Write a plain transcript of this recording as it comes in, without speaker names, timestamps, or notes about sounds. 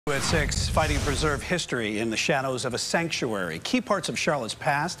At 6, fighting to preserve history in the shadows of a sanctuary. Key parts of Charlotte's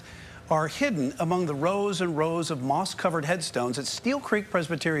past are hidden among the rows and rows of moss-covered headstones at Steele Creek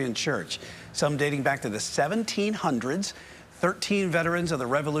Presbyterian Church, some dating back to the 1700s. 13 veterans of the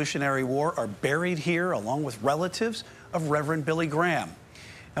Revolutionary War are buried here, along with relatives of Reverend Billy Graham.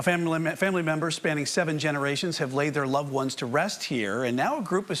 Now, family members spanning 7 generations have laid their loved ones to rest here, and now a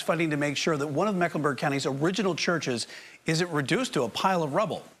group is fighting to make sure that one of Mecklenburg County's original churches isn't reduced to a pile of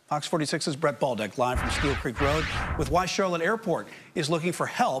rubble. Fox 46's Brett Baldeck live from Steele Creek Road with why Charlotte Airport is looking for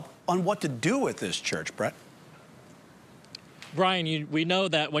help on what to do with this church. Brett? Brian, we know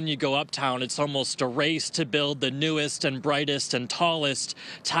that when you go uptown, it's almost a race to build the newest and brightest and tallest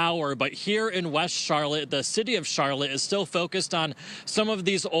tower. But here in West Charlotte, the city of Charlotte is still focused on some of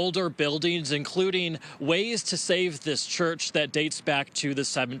these older buildings, including ways to save this church that dates back to the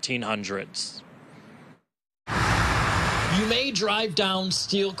 1700s. You may drive down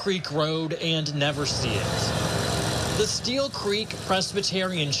Steele Creek Road and never see it. The Steele Creek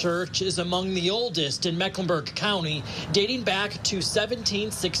Presbyterian Church is among the oldest in Mecklenburg County, dating back to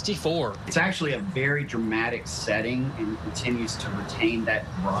 1764. It's actually a very dramatic setting and continues to retain that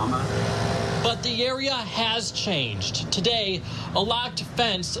drama. But the area has changed. Today, a locked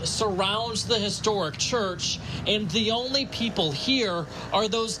fence surrounds the historic church, and the only people here are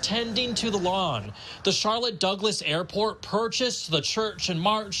those tending to the lawn. The Charlotte Douglas Airport purchased the church in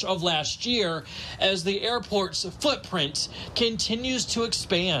March of last year as the airport's footprint continues to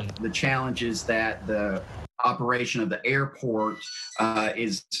expand. The challenge is that the operation of the airport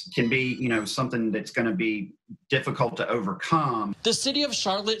can be, something that's going to be difficult to overcome. The city of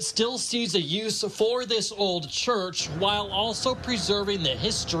Charlotte still sees a use for this old church while also preserving the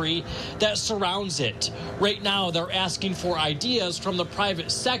history that surrounds it. Right now, they're asking for ideas from the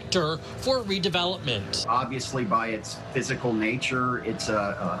private sector for redevelopment. Obviously, by its physical nature, it's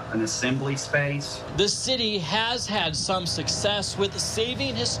an assembly space. The city has had some success with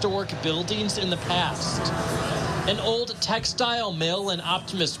saving historic buildings in the past. An old textile mill in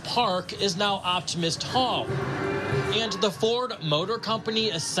Optimist Park is now Optimist Hall. And the Ford Motor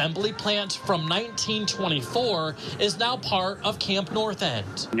Company assembly plant from 1924 is now part of Camp North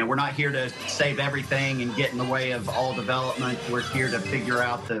End. We're not here to save everything and get in the way of all development. We're here to figure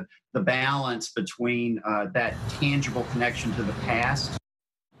out the balance between that tangible connection to the past.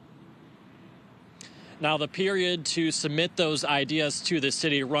 Now, the period to submit those ideas to the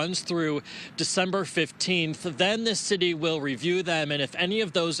city runs through December 15th. Then the city will review them, and if any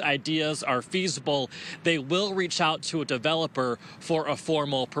of those ideas are feasible, they will reach out to a developer for a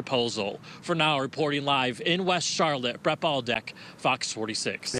formal proposal. For now, reporting live in West Charlotte, Brett Baldeck, Fox 46.